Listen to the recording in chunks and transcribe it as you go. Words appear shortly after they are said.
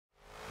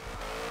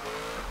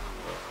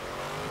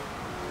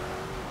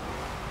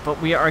but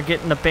we are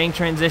getting the bank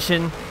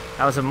transition.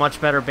 That was a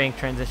much better bank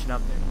transition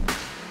up there.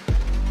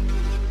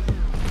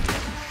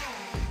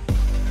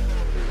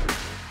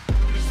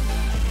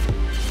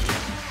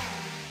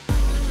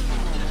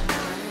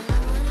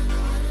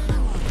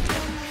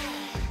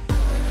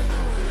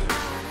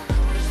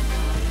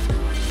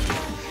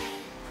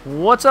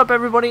 What's up,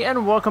 everybody,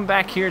 and welcome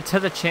back here to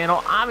the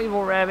channel. I'm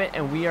EvlRabbit,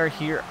 and we are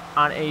here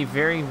on a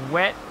very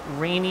wet,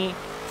 rainy,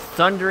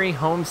 thundery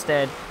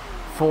homestead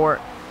for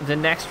the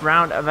next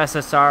round of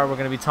SSR. We're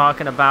going to be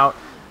talking about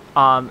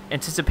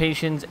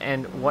anticipations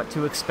and what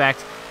to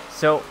expect.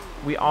 So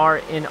we are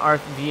in our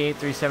V8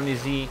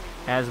 370Z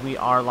as we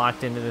are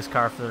locked into this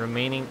car for the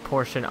remaining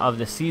portion of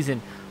the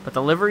season. But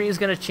the livery is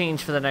going to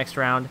change for the next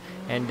round,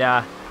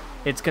 and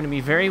it's going to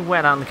be very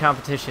wet on the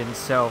competition.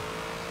 So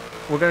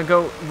we're going to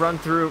go run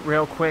through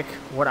real quick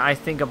what I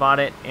think about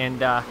it and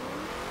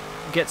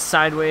get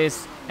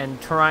sideways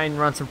and try and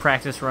run some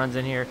practice runs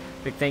in here.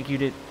 Big thank you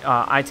to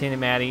Itane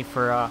and Maddie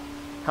for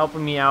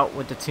helping me out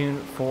with the tune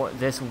for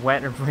this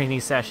wet and rainy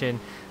session.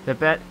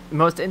 The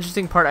most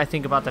interesting part I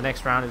think about the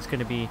next round is going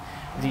to be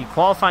the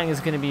qualifying is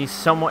going to be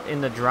somewhat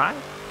in the dry.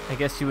 I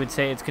guess you would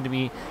say it's going to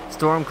be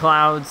storm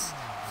clouds,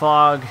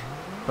 fog,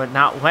 but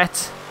not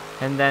wet.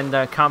 And then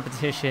the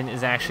competition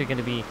is actually going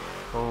to be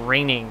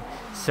raining.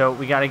 So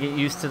we got to get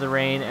used to the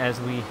rain as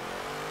we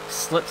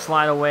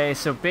slide away.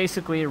 So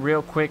basically, a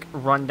real quick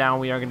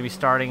rundown. We are going to be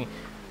starting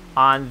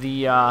on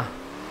the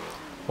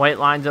white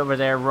lines over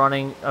there,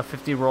 running a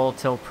 50 roll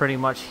till pretty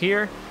much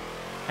here.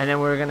 And then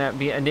we're going to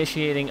be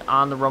initiating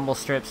on the rumble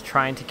strips,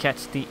 trying to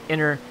catch the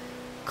inner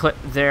clip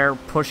there,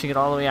 pushing it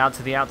all the way out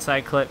to the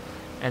outside clip,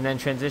 and then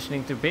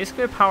transitioning through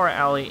basically a power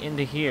alley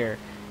into here.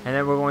 And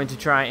then we're going to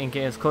try and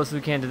get as close as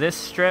we can to this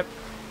strip,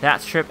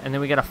 that strip, and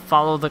then we got to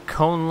follow the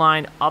cone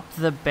line up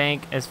the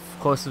bank as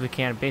close as we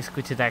can,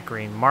 basically to that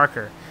green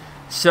marker.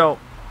 So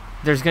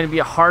there's going to be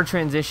a hard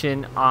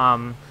transition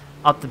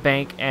up the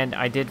bank, and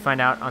I did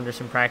find out under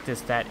some practice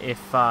that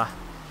if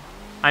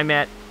I'm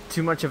at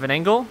too much of an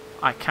angle,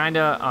 I kind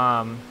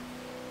of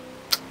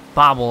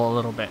bobble a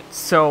little bit.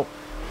 So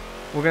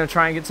we're going to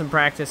try and get some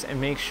practice and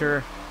make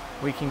sure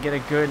we can get a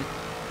good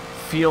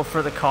feel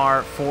for the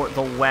car for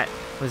the wet.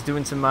 Was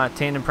doing some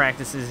tandem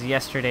practices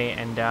yesterday,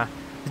 and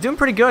was doing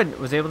pretty good.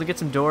 Was able to get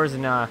some doors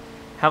and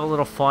have a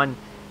little fun,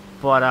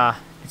 but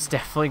it's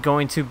definitely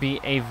going to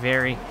be a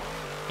very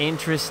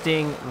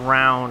interesting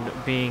round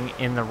being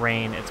in the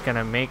rain. It's going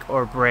to make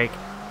or break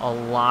a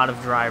lot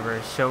of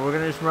drivers. So we're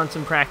going to just run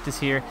some practice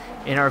here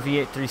in our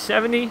V8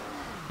 370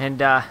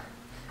 and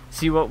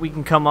see what we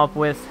can come up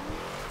with.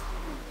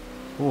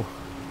 Ooh,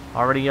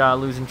 already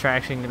losing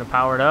traction. Going to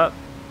power it up.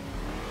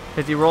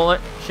 50 roll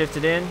it, shift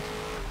it in,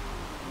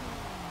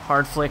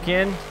 hard flick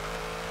in.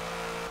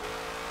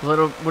 Would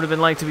have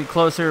been like to be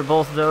closer,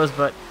 both of those,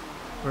 but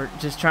we're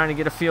just trying to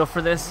get a feel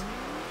for this.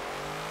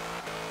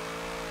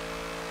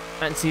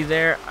 And see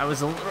there, I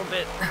was a little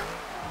bit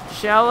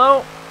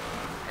shallow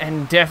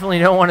and definitely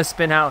don't want to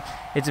spin out.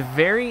 It's a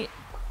very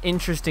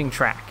interesting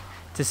track,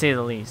 to say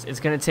the least. It's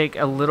going to take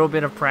a little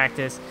bit of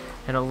practice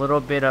and a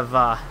little bit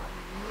of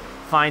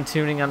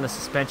fine-tuning on the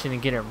suspension to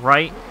get it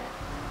right.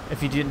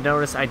 If you didn't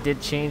notice, I did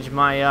change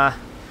my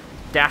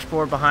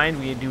dashboard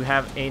behind. We do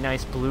have a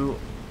nice blue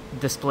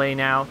display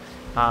now.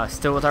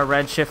 Still with our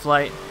red shift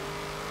light,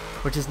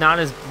 which is not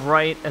as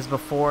bright as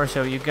before,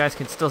 so you guys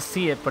can still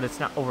see it, but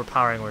it's not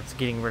overpowering where it's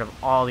getting rid of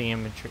all the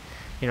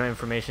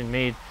information.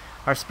 Made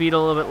our speed a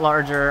little bit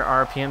larger,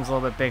 our RPMs a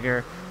little bit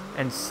bigger,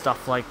 and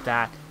stuff like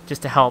that,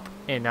 just to help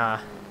in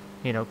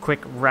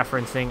quick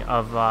referencing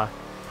of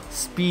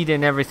speed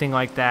and everything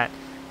like that.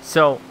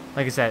 So,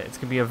 like I said, it's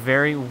gonna be a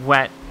very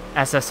wet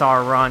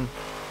SSR run,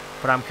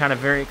 but I'm kind of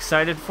very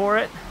excited for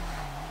it.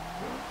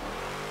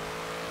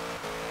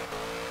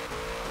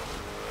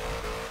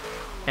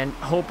 And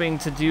hoping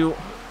to do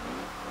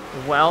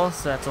well,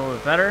 so that's a little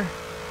bit better.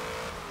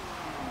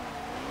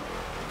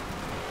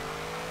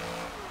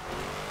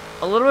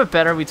 A little bit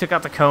better. We took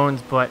out the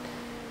cones, but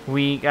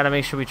we got to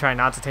make sure we try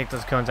not to take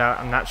those cones out.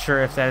 I'm not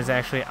sure if that is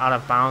actually out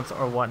of bounds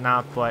or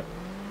whatnot, but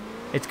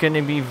it's going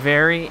to be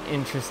very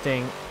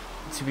interesting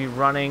to be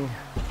running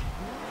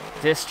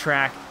this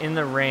track in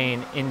the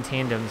rain in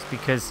tandems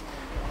because,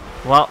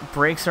 well,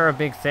 brakes are a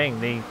big thing.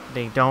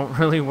 They don't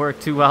really work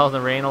too well in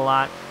the rain a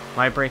lot.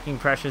 My braking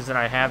pressures that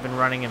I have been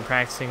running and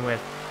practicing with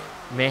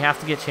may have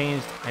to get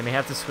changed. I may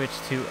have to switch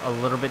to a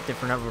little bit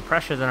different of a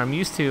pressure than I'm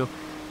used to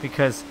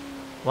because,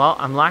 well,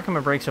 I'm locking my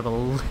brakes up a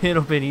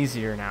little bit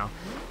easier now.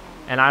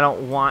 And I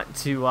don't want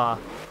to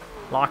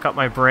lock up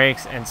my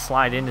brakes and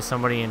slide into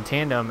somebody in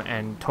tandem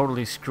and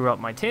totally screw up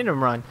my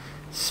tandem run.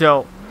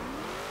 So,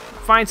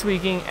 fine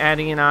tweaking,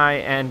 Addie and I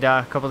and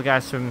a couple of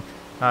guys from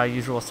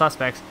Usual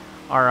Suspects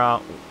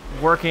are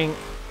working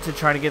to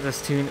try to get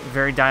this tune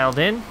very dialed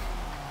in.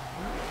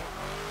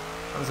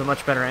 That was a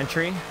much better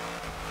entry.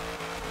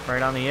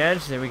 Right on the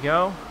edge. There we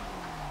go.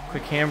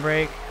 Quick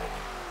handbrake.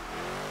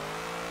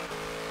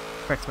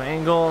 Corrects my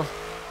angle.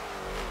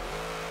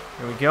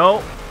 There we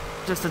go.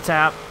 Just a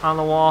tap on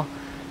the wall.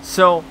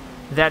 So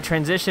that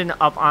transition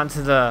up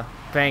onto the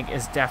bank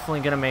is definitely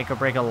going to make or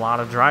break a lot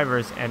of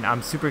drivers, and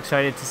I'm super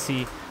excited to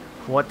see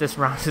what this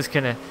round is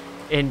going to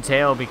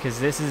entail, because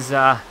this is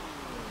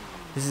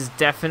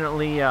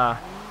definitely a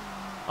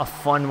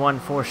fun one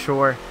for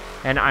sure.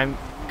 And I'm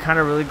kind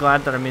of really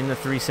glad that I'm in the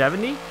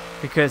 370,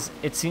 because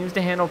it seems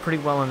to handle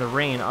pretty well in the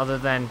rain, other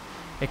than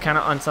it kind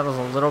of unsettles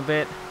a little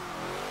bit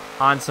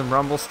on some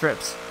rumble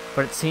strips,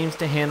 but it seems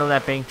to handle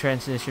that bank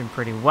transition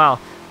pretty well.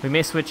 We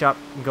may switch up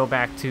and go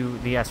back to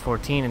the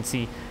S14 and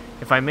see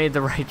if I made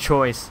the right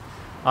choice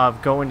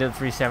of going to the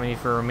 370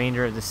 for the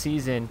remainder of the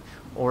season,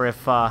 or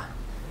if that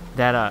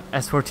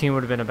S14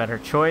 would have been a better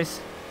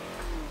choice.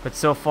 But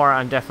so far,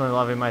 I'm definitely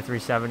loving my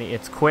 370.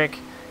 It's quick,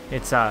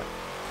 it's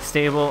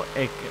stable,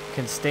 it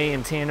can stay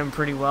in tandem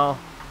pretty well.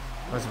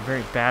 It was a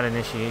very bad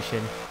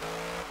initiation.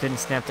 Didn't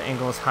snap the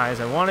angle as high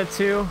as I wanted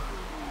to.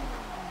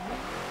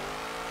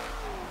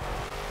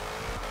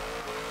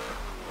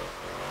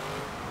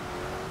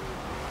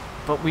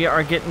 But we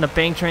are getting the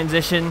bank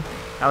transition.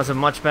 That was a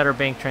much better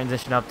bank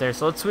transition up there.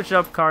 So let's switch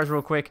up cars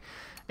real quick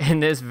in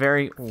this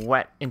very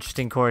wet,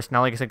 interesting course.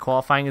 Now, like I said,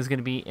 qualifying is going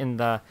to be in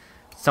the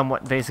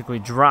somewhat basically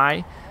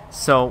dry.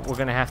 So we're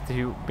going to have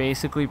to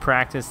basically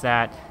practice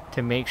that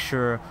to make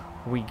sure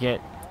we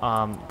get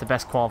the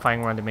best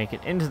qualifying run to make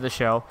it into the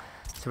show.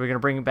 So we're going to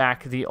bring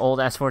back the old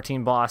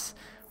S14 boss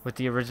with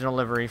the original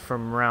livery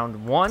from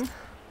round 1.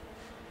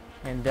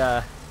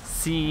 And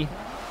see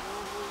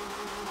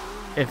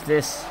if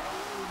this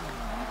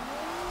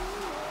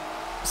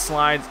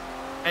slides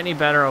any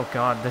better. Oh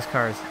god, this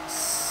car is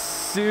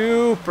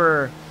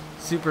super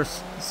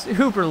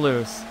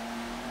loose,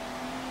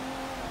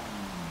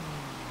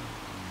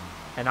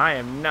 and I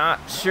am not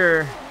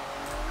sure.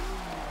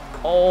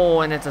 Oh,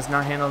 and it does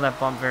not handle that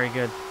bump very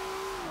good.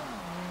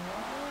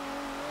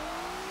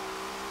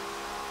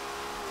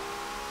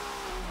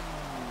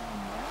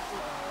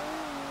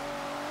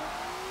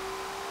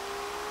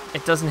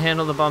 It doesn't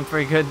handle the bump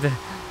very good. The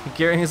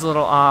gearing is a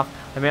little off.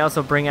 I may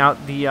also bring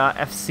out the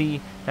FC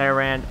that I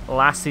ran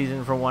last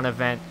season for one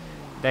event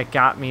that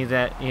got me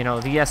that, you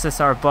know, the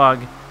SSR bug,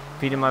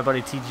 beating my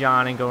buddy T.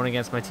 John and going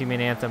against my teammate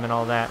Anthem and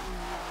all that.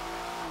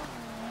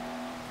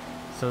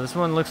 So this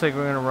one looks like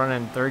we're going to run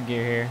in 3rd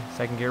gear here.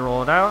 2nd gear,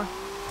 roll it out.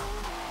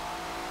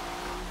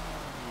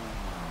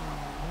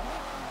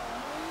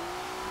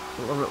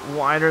 A little bit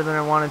wider than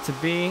I want it to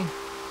be.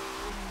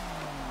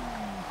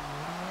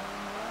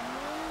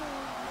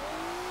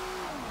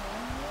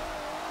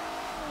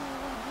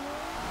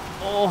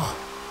 Oh,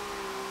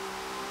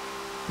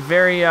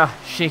 very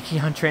shaky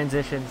on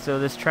transition, so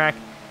this track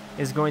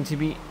is going to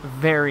be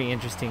very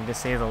interesting to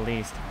say the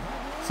least.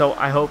 So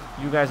I hope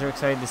you guys are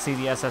excited to see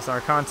the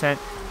SSR content,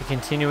 the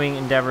continuing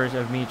endeavors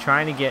of me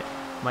trying to get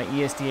my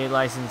ESDA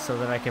license so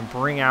that I can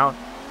bring out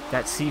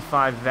that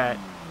C5 Vet,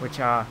 which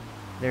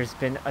there's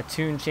been a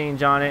tune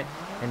change on it,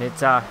 and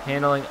it's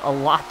handling a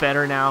lot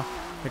better now,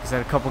 because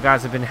a couple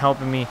guys have been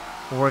helping me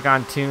work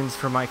on tunes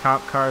for my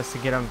comp cars to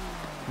get them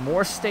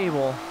more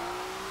stable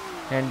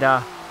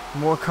and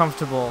more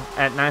comfortable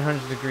at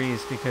 900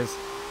 degrees, because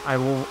I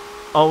will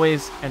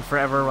always and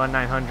forever run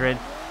 900.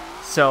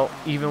 So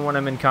even when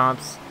I'm in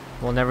comps,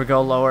 we'll never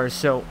go lower.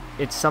 So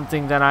it's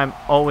something that I'm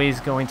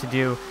always going to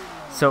do.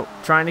 So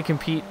trying to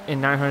compete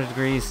in 900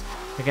 degrees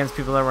against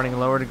people that are running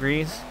lower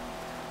degrees,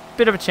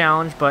 bit of a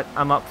challenge, but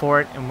I'm up for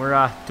it, and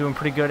we're doing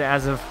pretty good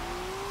as of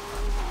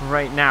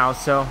right now.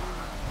 So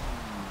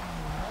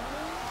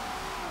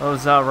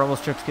those rumble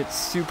strips get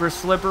super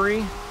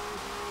slippery.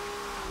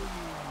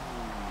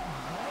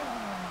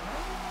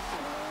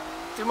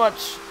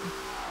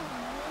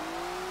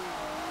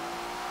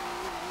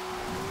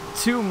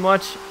 Too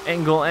much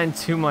angle and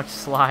too much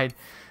slide.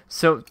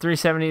 So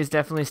 370 is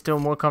definitely still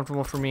more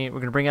comfortable for me. We're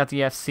going to bring out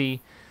the FC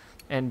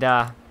and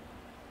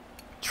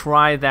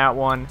try that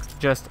one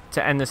just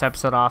to end this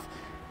episode off.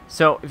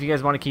 So if you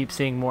guys want to keep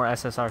seeing more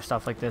SSR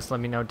stuff like this, let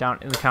me know down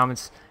in the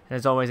comments. And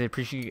as always, I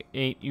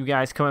appreciate you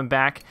guys coming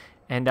back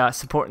and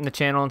supporting the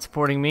channel and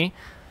supporting me.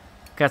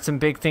 Got some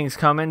big things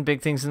coming,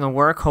 big things in the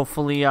work.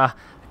 Hopefully I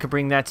could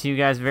bring that to you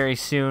guys very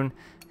soon.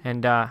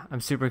 And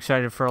I'm super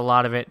excited for a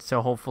lot of it,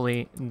 so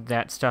hopefully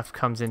that stuff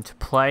comes into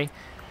play.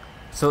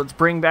 So let's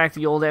bring back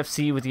the old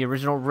FC with the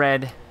original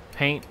red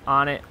paint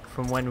on it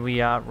from when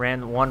we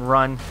ran one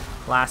run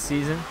last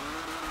season.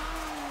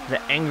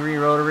 The angry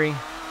rotary.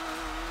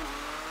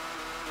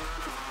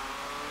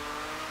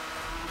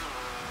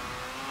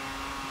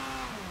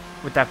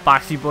 With that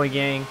Boxy Boy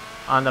gang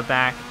on the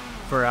back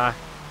for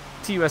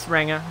TUS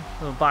Ranga.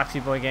 Little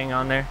Boxy Boy gang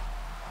on there.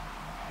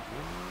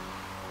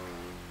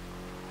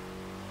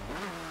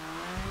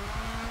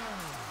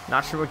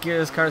 Not sure what gear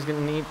this car is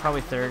going to need.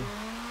 Probably 3rd.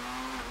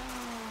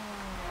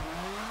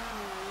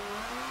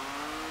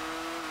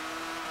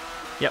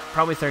 Yep,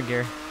 probably 3rd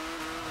gear.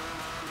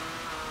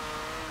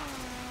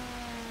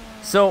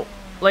 So,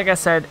 like I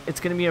said,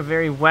 it's going to be a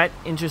very wet,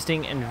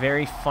 interesting, and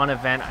very fun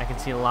event. I can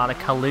see a lot of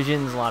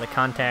collisions, a lot of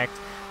contact.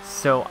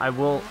 So I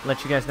will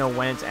let you guys know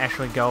when it's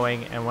actually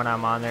going and when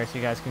I'm on there, so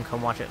you guys can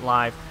come watch it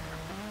live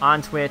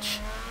on Twitch,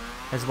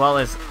 as well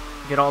as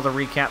get all the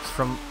recaps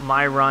from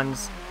my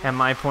runs and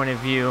my point of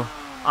view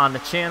on the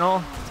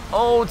channel.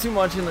 Oh, too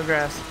much in the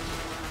grass.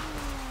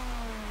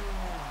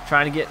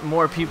 Trying to get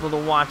more people to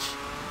watch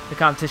the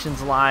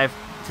competitions live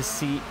to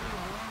see,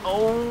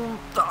 oh,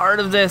 the art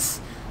of this.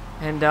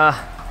 And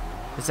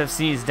this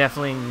FC is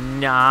definitely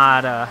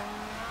not a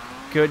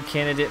good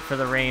candidate for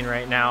the rain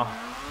right now.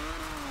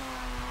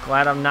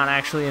 Glad I'm not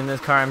actually in this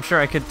car. I'm sure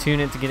I could tune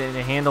it to get it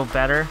to handle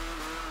better,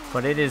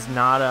 but it is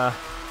not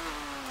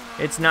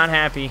it's not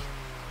happy.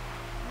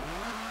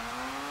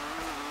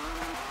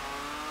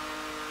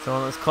 So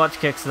one of those clutch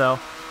kicks though.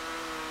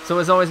 So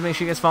as always, make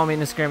sure you guys follow me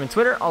on Instagram and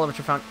Twitter, all of which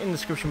are found in the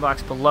description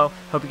box below.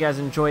 Hope you guys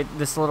enjoyed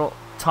this little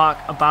talk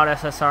about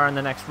SSR in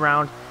the next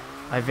round.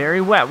 A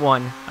very wet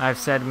one, I've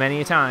said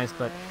many times,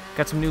 but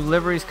got some new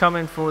liveries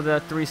coming for the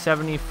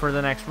 370 for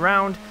the next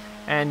round,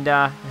 and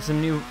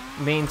some new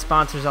main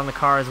sponsors on the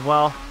car as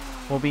well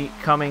will be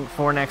coming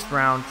for next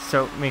round,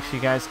 so make sure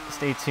you guys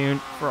stay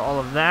tuned for all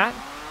of that.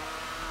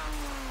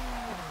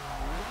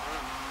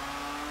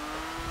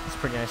 It's a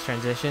pretty nice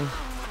transition.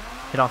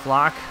 Hit off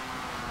lock.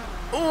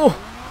 Oh!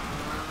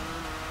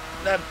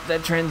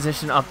 That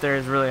transition up there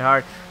is really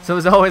hard. So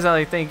as always, I'd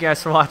like to thank you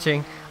guys for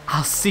watching.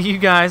 I'll see you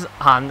guys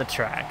on the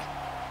track.